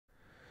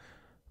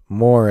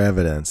more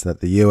evidence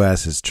that the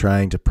U.S. is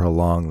trying to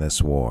prolong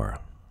this war.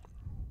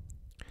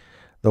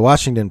 The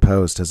Washington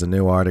Post has a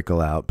new article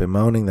out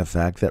bemoaning the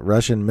fact that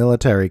Russian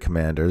military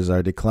commanders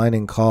are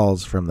declining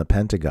calls from the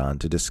Pentagon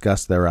to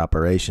discuss their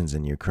operations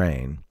in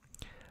Ukraine.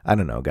 I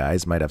don't know,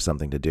 guys, might have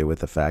something to do with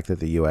the fact that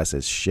the U.S.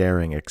 is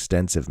sharing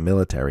extensive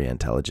military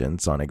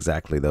intelligence on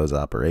exactly those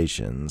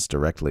operations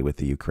directly with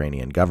the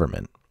Ukrainian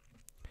government.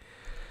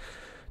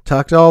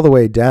 Tucked all the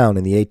way down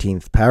in the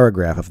 18th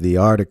paragraph of the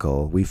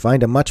article, we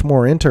find a much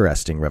more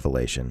interesting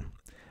revelation.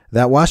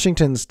 That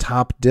Washington's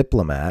top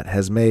diplomat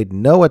has made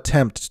no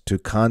attempt to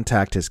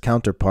contact his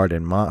counterpart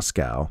in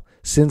Moscow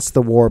since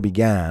the war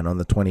began on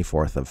the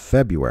 24th of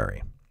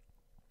February.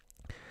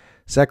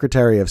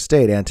 Secretary of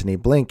State Antony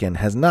Blinken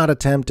has not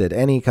attempted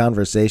any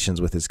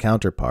conversations with his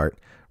counterpart,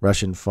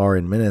 Russian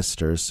Foreign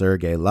Minister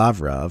Sergei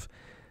Lavrov,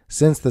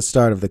 since the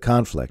start of the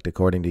conflict,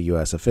 according to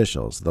U.S.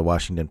 officials, the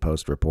Washington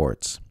Post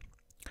reports.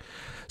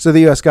 So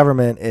the U.S.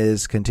 government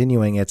is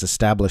continuing its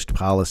established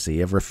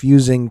policy of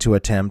refusing to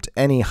attempt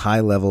any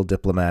high-level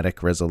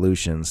diplomatic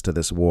resolutions to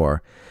this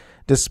war,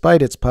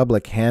 despite its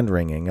public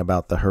hand-wringing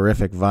about the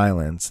horrific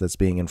violence that's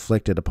being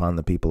inflicted upon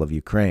the people of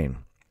Ukraine.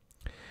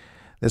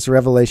 This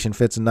revelation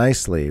fits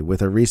nicely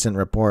with a recent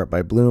report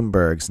by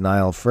Bloomberg's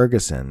Niall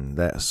Ferguson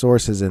that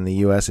sources in the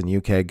U.S. and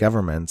UK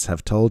governments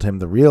have told him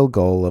the real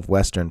goal of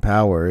Western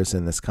powers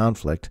in this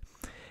conflict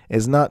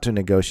is not to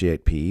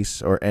negotiate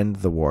peace or end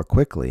the war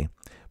quickly,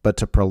 but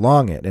to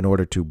prolong it in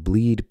order to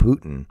bleed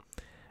Putin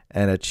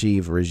and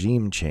achieve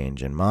regime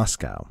change in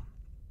Moscow.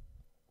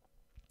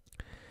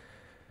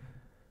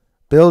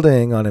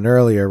 Building on an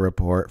earlier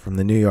report from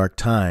the New York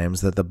Times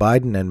that the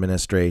Biden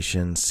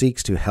administration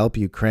seeks to help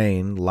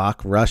Ukraine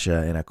lock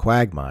Russia in a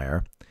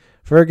quagmire,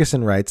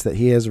 Ferguson writes that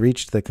he has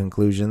reached the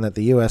conclusion that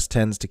the U.S.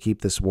 tends to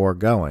keep this war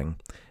going,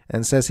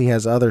 and says he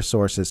has other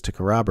sources to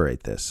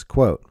corroborate this.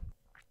 Quote,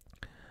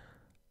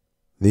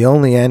 "The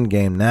only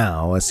endgame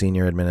now," a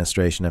senior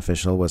administration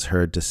official was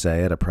heard to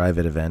say at a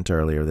private event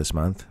earlier this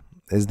month,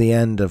 "is the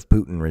end of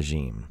Putin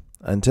regime.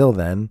 Until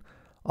then,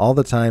 all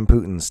the time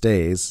Putin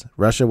stays,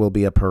 Russia will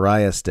be a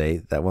pariah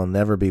state that will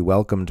never be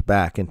welcomed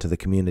back into the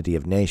community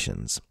of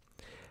nations.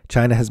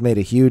 China has made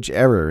a huge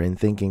error in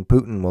thinking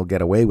Putin will get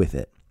away with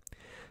it.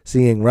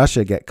 Seeing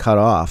Russia get cut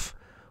off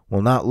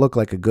will not look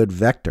like a good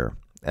vector,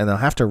 and they'll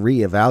have to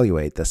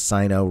reevaluate the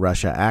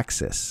Sino-Russia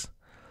axis.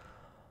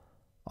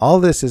 All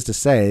this is to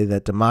say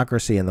that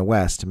democracy in the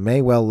West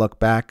may well look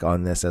back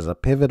on this as a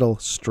pivotal,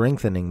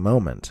 strengthening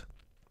moment.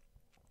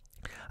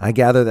 I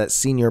gather that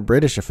senior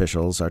British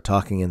officials are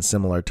talking in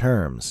similar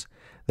terms.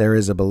 There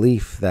is a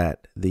belief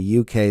that the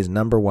UK's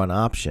number one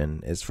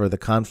option is for the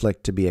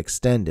conflict to be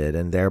extended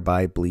and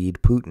thereby bleed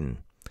Putin.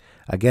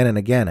 Again and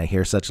again I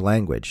hear such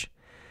language.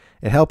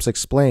 It helps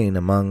explain,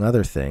 among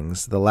other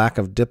things, the lack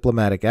of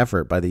diplomatic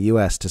effort by the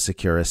U.S. to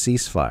secure a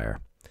ceasefire.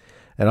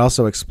 It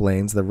also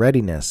explains the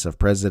readiness of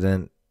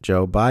President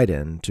Joe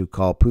Biden to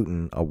call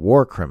Putin a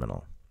war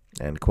criminal."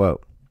 End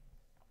quote.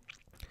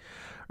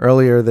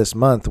 Earlier this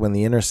month, when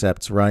The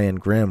Intercept's Ryan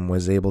Grim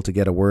was able to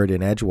get a word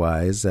in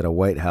edgewise at a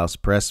White House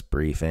press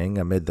briefing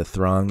amid the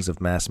throngs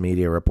of mass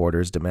media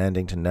reporters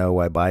demanding to know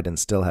why Biden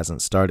still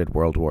hasn't started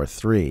World War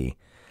III,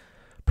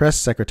 Press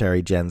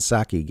Secretary Jen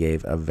Psaki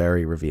gave a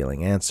very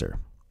revealing answer.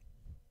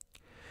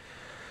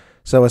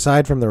 So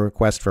aside from the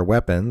request for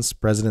weapons,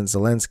 President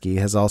Zelensky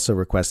has also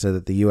requested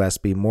that the U.S.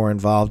 be more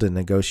involved in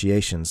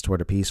negotiations toward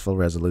a peaceful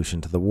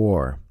resolution to the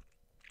war.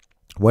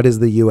 "What is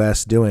the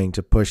U.S. doing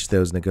to push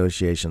those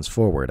negotiations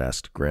forward?"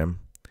 asked Grimm.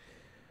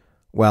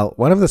 "Well,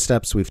 one of the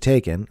steps we've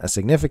taken, a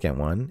significant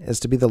one, is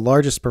to be the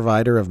largest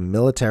provider of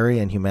military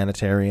and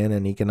humanitarian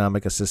and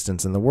economic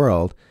assistance in the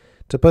world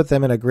to put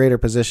them in a greater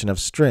position of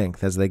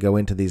strength as they go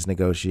into these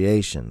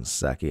negotiations,"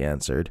 Psaki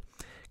answered,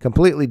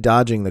 completely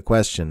dodging the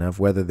question of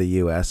whether the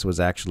U.S. was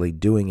actually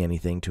doing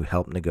anything to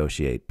help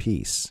negotiate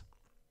peace.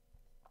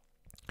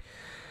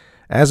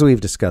 As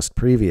we've discussed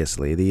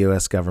previously, the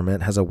U.S.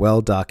 government has a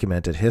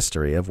well-documented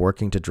history of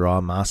working to draw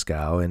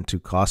Moscow into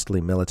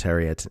costly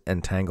military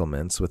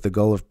entanglements with the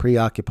goal of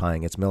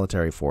preoccupying its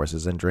military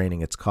forces and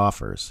draining its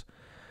coffers.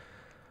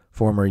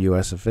 Former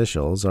U.S.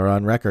 officials are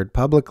on record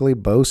publicly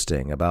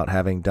boasting about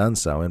having done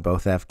so in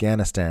both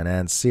Afghanistan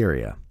and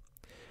Syria.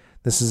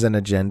 This is an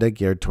agenda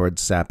geared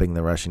towards sapping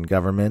the Russian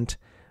government,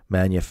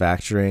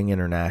 manufacturing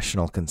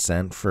international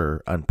consent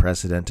for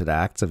unprecedented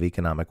acts of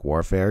economic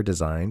warfare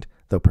designed,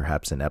 though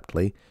perhaps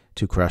ineptly,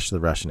 to crush the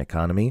Russian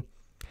economy,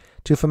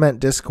 to foment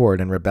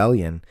discord and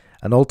rebellion,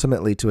 and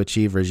ultimately to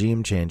achieve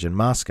regime change in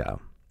Moscow.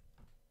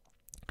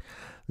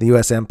 The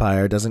U.S.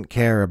 empire doesn't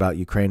care about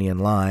Ukrainian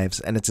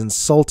lives, and it's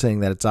insulting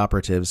that its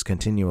operatives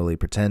continually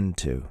pretend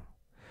to.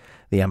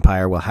 The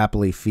empire will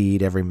happily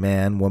feed every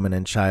man, woman,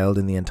 and child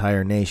in the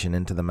entire nation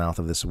into the mouth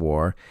of this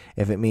war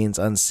if it means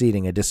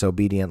unseating a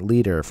disobedient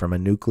leader from a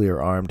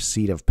nuclear-armed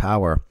seat of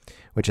power,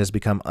 which has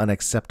become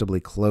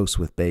unacceptably close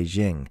with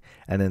Beijing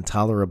and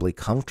intolerably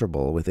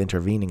comfortable with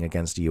intervening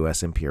against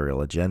U.S. imperial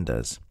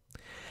agendas.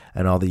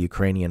 and all the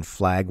Ukrainian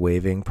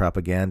flag-waving,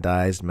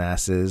 propagandized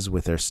masses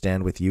with their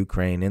Stand With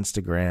Ukraine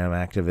Instagram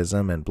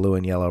activism and blue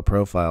and yellow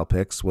profile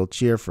pics will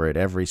cheer for it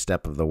every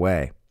step of the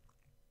way.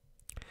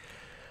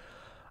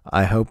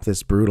 I hope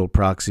this brutal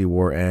proxy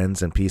war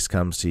ends and peace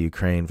comes to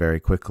Ukraine very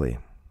quickly.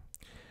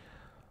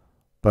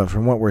 But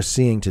from what we're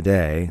seeing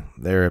today,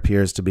 there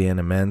appears to be an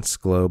immense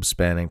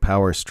globe-spanning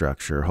power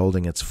structure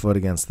holding its foot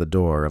against the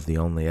door of the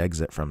only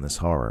exit from this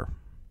horror.